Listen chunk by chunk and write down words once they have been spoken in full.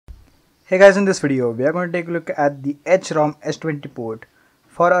Hey guys, in this video we are going to take a look at the H-ROM S20 port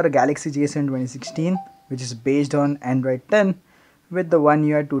for our Galaxy S20 2016, which is based on Android 10 with the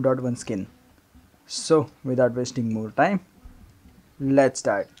OneUI 2.1 skin. So without wasting more time, let's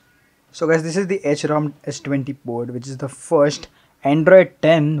start. So guys, this is the H-ROM S20 port, which is the first Android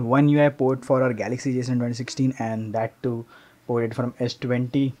 10 OneUI port for our Galaxy S20 2016, and that too ported from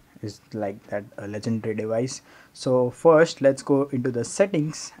S20 is like that a legendary device. So first let's go into the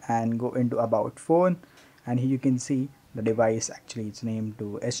settings and go into about phone, and here you can see the device. Actually it's named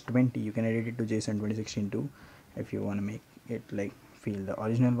to S20. You can edit it to JSON 2016 too if you want to make it like feel the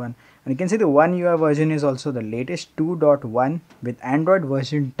original one. And you can see the OneUI version is also the latest 2.1 with Android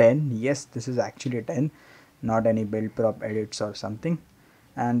version 10. Yes, this is actually 10, not any build prop edits or something.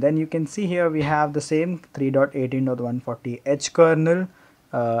 And then you can see here we have the same 3.18.140H kernel.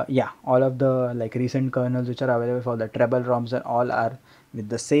 All of the like recent kernels which are available for the treble ROMs and all are with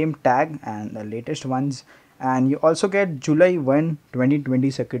the same tag and the latest ones. And you also get July 1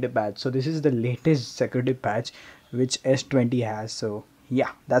 2020 security patch. So this is the latest security patch which S20 has. So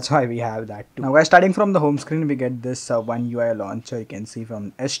yeah, that's why we have that too. Now guys, starting from the home screen, we get this OneUI launcher. You can see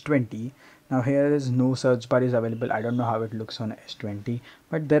from S20. Now here is no search bar is available. I don't know how it looks on S20,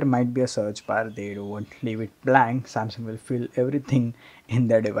 but there might be a search bar. They won't leave it blank. Samsung will fill everything in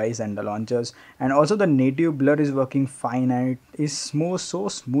their device and the launchers. And also the native blur is working fine, and it is so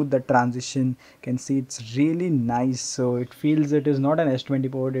smooth. The transition, you can see it's really nice. So it feels it is not an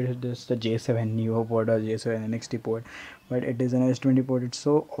S20 port, it is just a J7 Neo port or J7 NXT port, but it is an S20 port. It's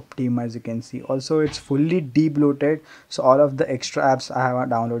so optimized, you can see. Also it's fully de-bloated, so all of the extra apps I have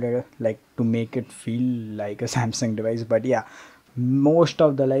downloaded like to make it feel like a Samsung device. But yeah, most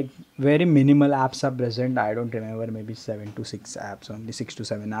of the like very minimal apps are present. I don't remember, maybe 7 to 6 apps, only 6 to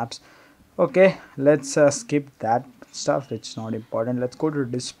 7 apps. Okay, let's skip that stuff, it's not important. Let's go to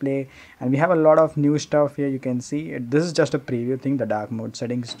display, and we have a lot of new stuff here. You can see this is just a preview thing, the dark mode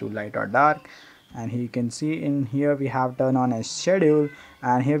settings to light or dark. And here you can see in here we have turn on as schedule,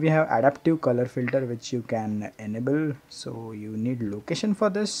 and here we have adaptive color filter which you can enable. So you need location for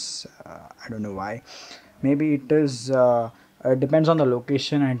this. I don't know why. Maybe it is it depends on the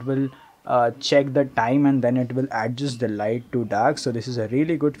location, and it will check the time and then it will adjust the light to dark. So this is a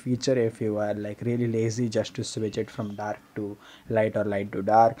really good feature if you are like really lazy just to switch it from dark to light or light to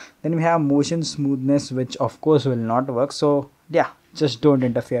dark. Then we have motion smoothness, which of course will not work, so yeah, just don't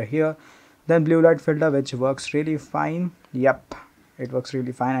interfere here. Then blue light filter, which works really fine. Yep, it works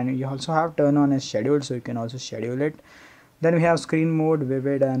really fine. And you also have turn on as scheduled, so you can also schedule it. Then we have screen mode,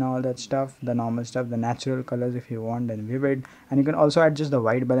 vivid and all that stuff, the normal stuff, the natural colors if you want, and vivid. And you can also adjust the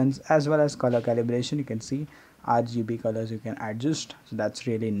white balance as well as color calibration. You can see RGB colors you can adjust, so that's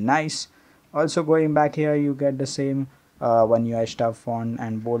really nice. Also going back here, you get the same OneUI stuff font,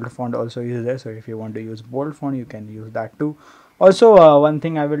 and bold font also is there. So if you want to use bold font, you can use that too. Also one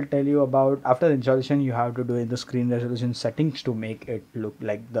thing I will tell you about, after the installation you have to do in the screen resolution settings to make it look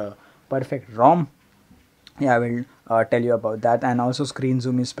like the perfect ROM. Yeah, I will tell you about that. And also screen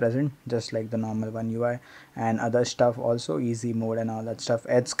zoom is present just like the normal OneUI, and other stuff also, easy mode and all that stuff.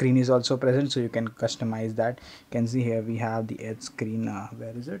 Edge screen is also present, so you can customize that. You can see here we have the edge screen.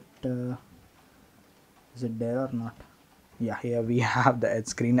 Where is it? Is it there or not? Yeah, here we have the edge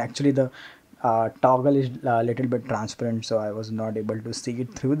screen. Actually the toggle is a little bit transparent, so I was not able to see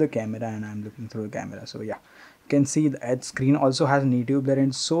it through the camera, and I'm looking through the camera. So yeah, you can see the edge screen also has native blur,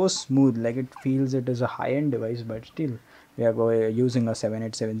 and so smooth, like it feels it is a high-end device, but still we are using a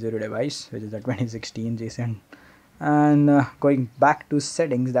 7870 device, which is the 2016 JSON. And going back to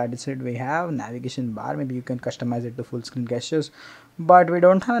settings, that is it. We have navigation bar. Maybe you can customize it to full screen gestures, but we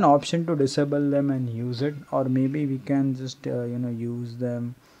don't have an option to disable them and use it. Or maybe we can just use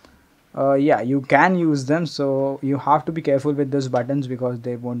them. Yeah, you can use them, so you have to be careful with those buttons because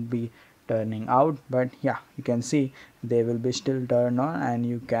they won't be turning out. But yeah, you can see they will be still turned on, and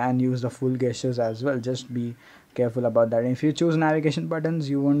you can use the full gestures as well. Just be careful about that. If you choose navigation buttons,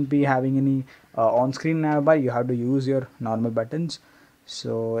 you won't be having any on-screen navbar. You have to use your normal buttons.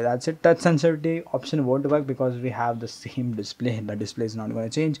 So that's it. Touch sensitivity option won't work because we have the same display. The display is not going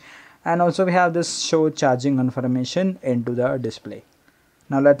to change. And also we have this show charging information into the display.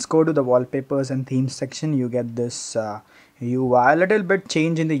 Now let's go to the wallpapers and themes section. You get this UI, a little bit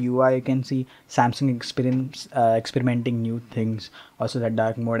change in the UI. You can see Samsung experimenting new things. Also the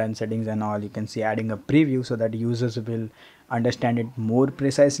dark mode and settings and all. You can see adding a preview so that users will understand it more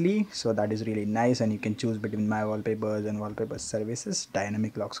precisely. So that is really nice, and you can choose between my wallpapers and wallpaper services,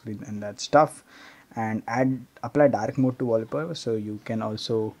 dynamic lock screen and that stuff. And apply dark mode to wallpaper, so you can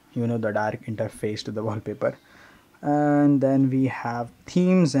also the dark interface to the wallpaper. And then we have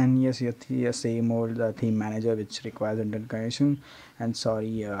themes, and yes, your same old theme manager which requires internet connection. And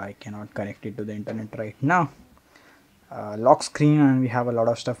sorry, I cannot connect it to the internet right now. Lock screen, and we have a lot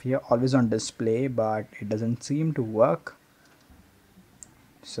of stuff here, always on display, but it doesn't seem to work.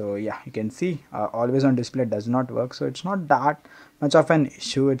 So yeah, you can see always on display does not work, so it's not that much of an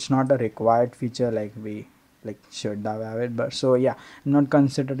issue. It's not a required feature like we should have it. But so yeah, I'm not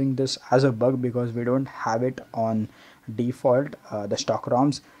considering this as a bug because we don't have it on default, the stock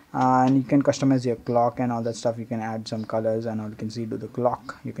ROMs. And you can customize your clock and all that stuff. You can add some colors, and all you can see to the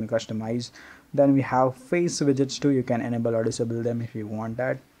clock you can customize. Then we have face widgets too. You can enable or disable them if you want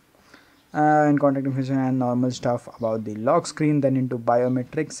that. And contact information and normal stuff about the lock screen. Then into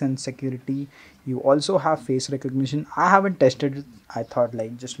biometrics and security, you also have face recognition. I haven't tested it. I thought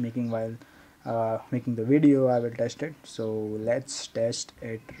like just making the video I will test it. So let's test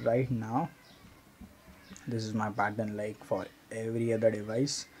it right now. This is my pattern like for every other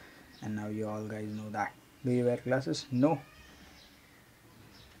device, and now you all guys know that. Do you wear glasses? No.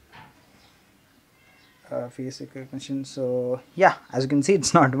 Face recognition. So yeah, as you can see,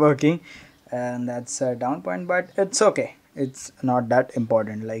 it's not working, and that's a down point, but it's okay. It's not that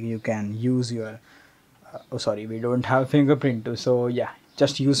important. Like you can use your oh sorry, we don't have fingerprint too, so yeah,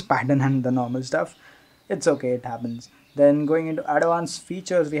 just use pattern and the normal stuff. It's okay, it happens. Then going into advanced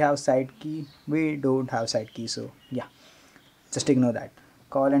features, we have side key. We don't have side key, so yeah, just ignore that.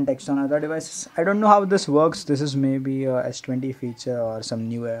 Call and text on other devices. I don't know how this works. This is maybe a S20 feature or some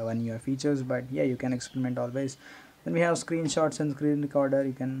new OneUI features, but yeah, you can experiment always. Then we have screenshots and screen recorder.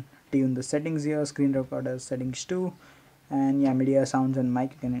 You can tune the settings here. Screen recorder settings too. And yeah, media, sounds and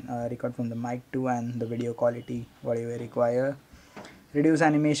mic. You can record from the mic too, and the video quality whatever you require. Reduce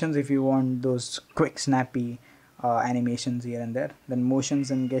animations if you want those quick snappy animations here and there. Then motions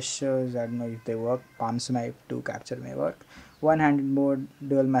and gestures, I don't know if they work. Palm swipe to capture may work. One-handed mode,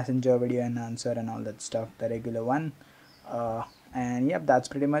 dual messenger, video enhancer and all that stuff, the regular one. And yep, that's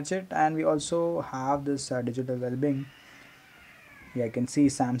pretty much it. And we also have this digital well-being. Yeah, you can see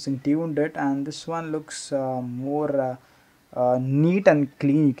Samsung tuned it, and this one looks more neat and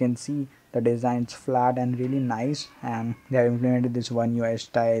clean. You can see the design's flat and really nice, and they have implemented this OneUI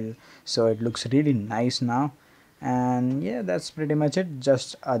style, so it looks really nice now. And yeah, that's pretty much it.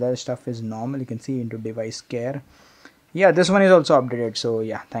 Just other stuff is normal. You can see into device care. Yeah, this one is also updated, so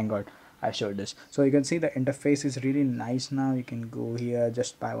yeah, thank god I showed this. So you can see the interface is really nice now. You can go here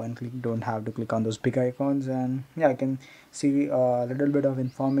just by one click, don't have to click on those big icons. And yeah, I can see a little bit of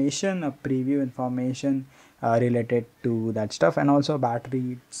information, a preview information related to that stuff. And also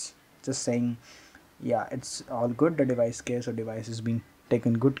battery, it's just saying yeah, it's all good. The device care, so device is being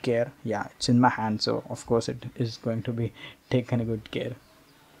taken good care. Yeah, it's in my hand, so of course it is going to be taken good care.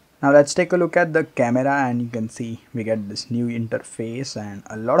 Now let's take a look at the camera, and you can see we get this new interface and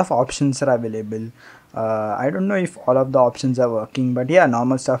a lot of options are available. I don't know if all of the options are working, but yeah,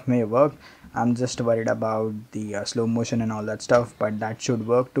 normal stuff may work. I'm just worried about the slow motion and all that stuff, but that should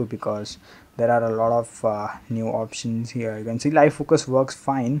work too because there are a lot of new options here. You can see live focus works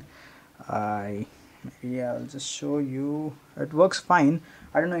fine. Yeah, I'll just show you. It works fine.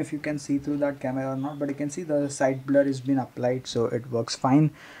 I don't know if you can see through that camera or not, but you can see the side blur is been applied, so it works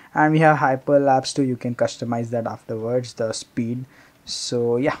fine. And we have hyperlapse too. You can customize that afterwards, the speed.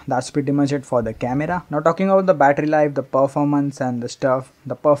 So yeah, that's pretty much it for the camera. Now talking about the battery life, the performance and the stuff.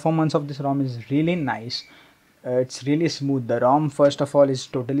 The performance of this ROM is really nice. It's really smooth. The ROM first of all is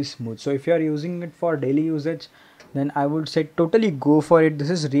totally smooth. So if you are using it for daily usage, then I would say totally go for it. This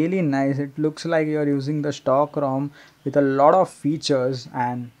is really nice. It looks like you're using the stock ROM with a lot of features.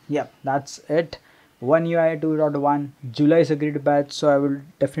 And yeah, that's it. OneUI 2.1 July security patch, so I will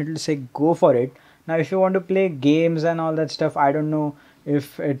definitely say go for it. Now if you want to play games and all that stuff, I don't know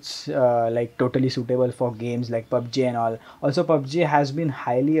if it's like totally suitable for games like PUBG and all. Also PUBG has been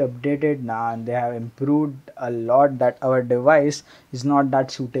highly updated now, and they have improved a lot that our device is not that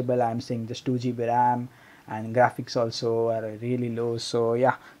suitable. I'm saying just 2 GB RAM, and graphics also are really low. So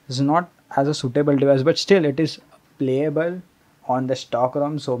yeah, this is not as a suitable device, but still it is playable on the stock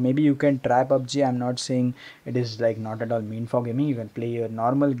ROM. So maybe you can try PUBG. I'm not saying it is like not at all mean for gaming. You can play your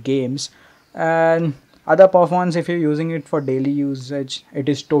normal games. And other performance, if you're using it for daily usage, it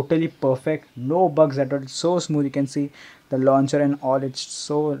is totally perfect. No bugs at all. It's so smooth. You can see the launcher and all. It's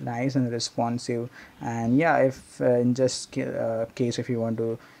so nice and responsive. And yeah, if in just case if you want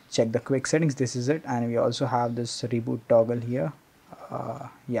to check the quick settings, this is it. And we also have this reboot toggle here.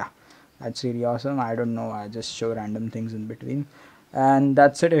 Yeah, that's really awesome. I don't know, I just show random things in between. And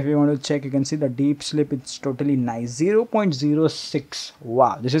that's it. If you want to check, you can see the deep sleep, it's totally nice. 0.06.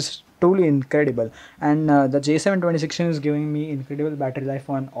 Wow, this is truly incredible. And the J7 2016 is giving me incredible battery life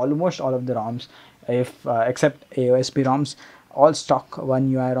on almost all of the ROMs, if except AOSP ROMs. All stock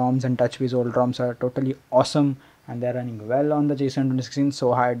OneUI ROMs and TouchWiz old ROMs are totally awesome, and they're running well on the J7 2016.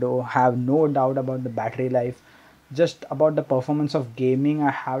 So I do have no doubt about the battery life. Just about the performance of gaming,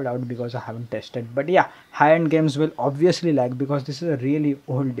 I have doubt because I haven't tested. But yeah, high-end games will obviously lag because this is a really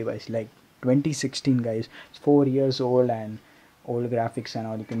old device, like 2016, guys. It's 4 years old and old graphics and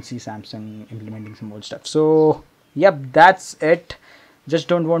all. You can see Samsung implementing some old stuff. So yep, that's it. Just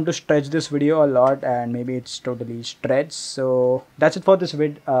don't want to stretch this video a lot, and maybe it's totally stretched. So that's it for this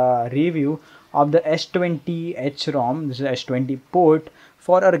review of the S20 H-ROM. This is S20 port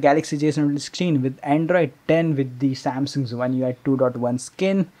for our Galaxy J7 with Android 10 with the Samsung's OneUI 2.1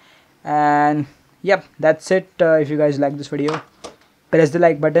 skin. And yep, that's it. If you guys like this video, press the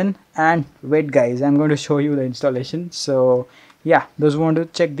like button, and wait guys, I'm going to show you the installation. So yeah, those who want to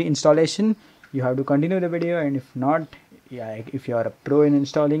check the installation, you have to continue the video, and if not, yeah, if you are a pro in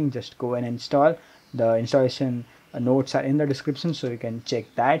installing, just go and install. The installation notes are in the description, so you can check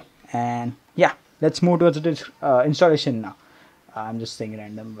that. And yeah, let's move towards the installation now. I'm just saying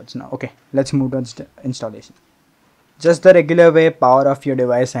random words now. Okay, let's move towards the installation. Just the regular way, power off your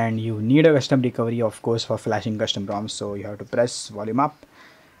device, and you need a custom recovery, of course, for flashing custom ROMs. So you have to press volume up,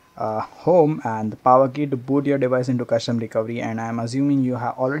 home, and the power key to boot your device into custom recovery. And I'm assuming you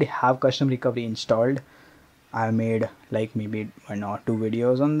already have custom recovery installed. I made like maybe 1 or 2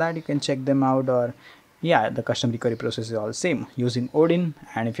 videos on that. You can check them out. Or yeah, the custom recovery process is all the same using Odin.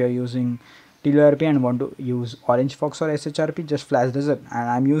 And if you're using TLRP and want to use OrangeFox or SHRP, just flash the zip. And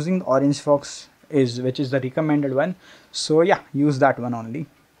I'm using OrangeFox, which is the recommended one. So yeah, use that one only.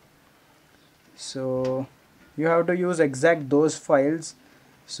 So you have to use exact those files.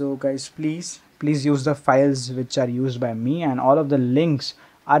 So guys, please use the files which are used by me, and all of the links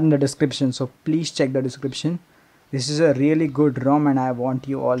are in the description. So please check the description. This is a really good ROM, and I want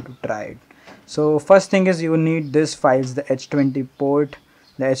you all to try it. So first thing is you need this files, the H20 port,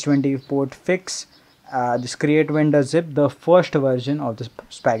 the H20 port fix, this create vendor zip, the first version of this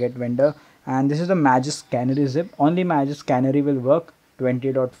Spaghetti vendor, and this is the magisk canary zip. Only magisk canary will work.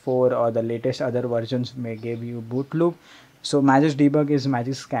 20.4 or the latest other versions may give you boot loop. So magisk debug is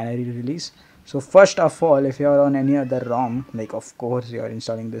magisk canary release. So first of all, if you are on any other ROM, like of course you are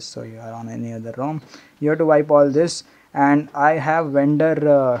installing this, so you are on any other ROM, you have to wipe all this. And I have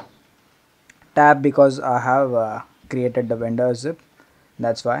vendor tab because I have created the vendor zip,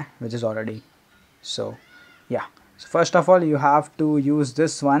 that's why, which is already. So yeah, so first of all you have to use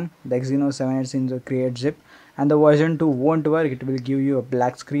this one, the Exynos 780 in the create zip, and the version 2 won't work, it will give you a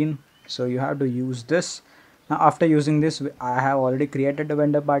black screen. So you have to use this. Now after using this, I have already created a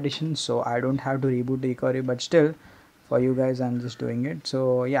vendor partition, so I don't have to reboot the recovery, but still for you guys I'm just doing it.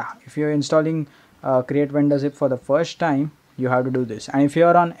 So yeah, if you're installing create vendor zip for the first time, you have to do this. And if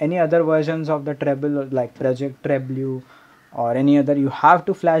you're on any other versions of the treble, like Project Treble or any other, you have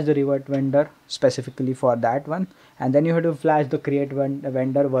to flash the revert vendor specifically for that one, and then you have to flash the create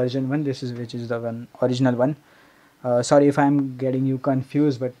vendor version 1, which is the one original one. Sorry if I'm getting you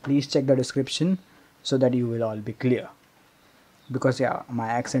confused, but please check the description so that you will all be clear, because yeah, my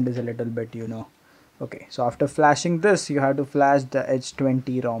accent is a little bit, you know. Okay, so after flashing this, you have to flash the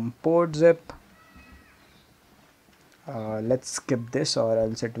H20 ROM port zip. Let's skip this, or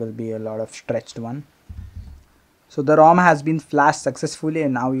else it will be a lot of stretched one. So the ROM has been flashed successfully,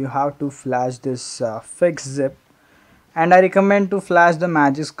 and now you have to flash this fix zip. And I recommend to flash the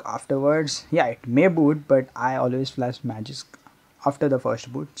magisk afterwards. Yeah, it may boot, but I always flash magisk after the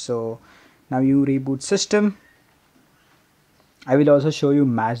first boot. So now you reboot system. I will also show you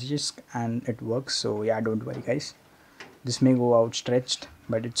magisk, and it works. So yeah, don't worry guys, this may go outstretched,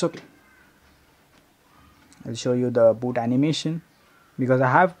 but it's okay. I'll show you the boot animation, because I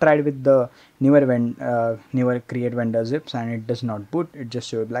have tried with the newer create vendor zips and it does not boot, it just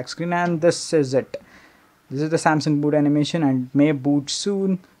shows a black screen. And this is it. This is the Samsung boot animation, and it may boot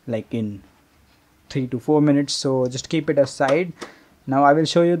soon, like in 3 to 4 minutes. So just keep it aside. Now I will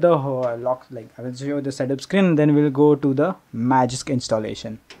show you the I will show you the setup screen, and then we'll go to the magisk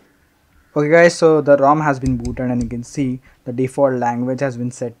installation. Okay guys, so the ROM has been booted, and you can see the default language has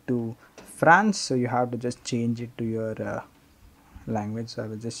been set to France. So you have to just change it to your language. So I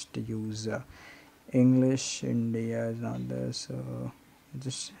will just use English. India is not there, so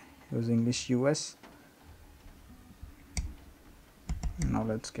just use English US. Now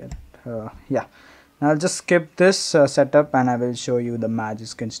let's get yeah, now I'll just skip this setup, and I will show you the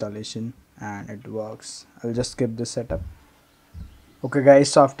magisk installation, and it works. I'll just skip this setup. Okay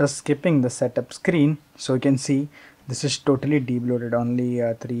guys, so after skipping the setup screen, so you can see This is totally deloaded. Only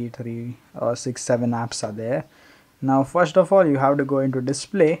 3, 6, 7 apps are there. Now first of all, you have to go into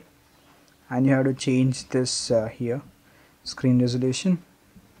display and you have to change this here, screen resolution,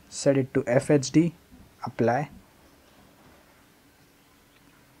 set it to FHD, apply,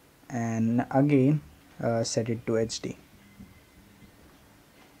 and again set it to HD.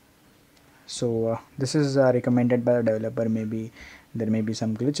 So this is recommended by the developer. Maybe there may be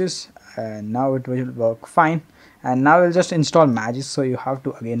some glitches, and now it will work fine. And now we'll just install Magisk, so you have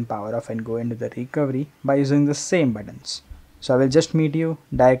to again power off and go into the recovery by using the same buttons. So I will just meet you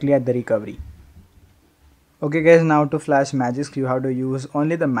directly at the recovery. Okay guys, now to flash Magisk you have to use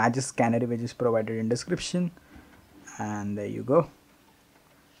only the Magisk canary, which is provided in description, and there you go.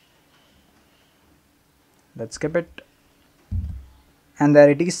 Let's skip it, and there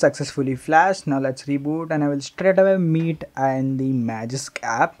it is, successfully flashed. Now let's reboot and I will straight away meet in the Magisk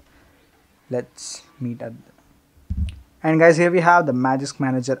app. Let's meet at and guys, here we have the Magisk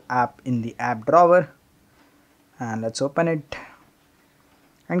Manager app in the app drawer, and let's open it.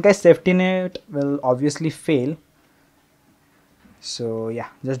 And guys, safety net will obviously fail, so yeah,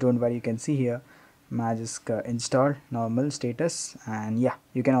 just don't worry. You can see here Magisk installed, normal status, and yeah,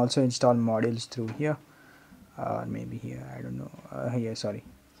 you can also install modules through here, or maybe here, I don't know, here, sorry,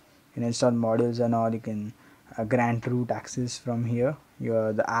 you can install modules and all. You can grant root access from here.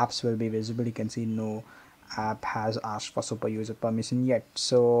 The apps will be visible. You can see no app has asked for super user permission yet.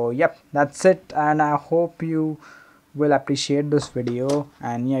 So yep, that's it, and I hope you will appreciate this video.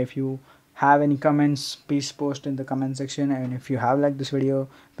 And yeah, if you have any comments, please post in the comment section, and if you have liked this video,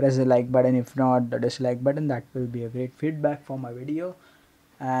 press the like button. If not, the dislike button. That will be a great feedback for my video.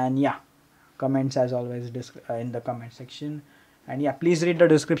 And yeah, comments as always in the comment section. And yeah, please read the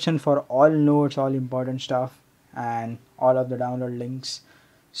description for all notes, all important stuff, and all of the download links.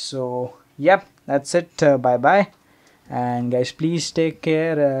 So yep, that's it. Bye bye, and guys, please take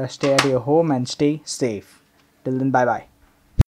care, stay at your home and stay safe. Till then, bye bye.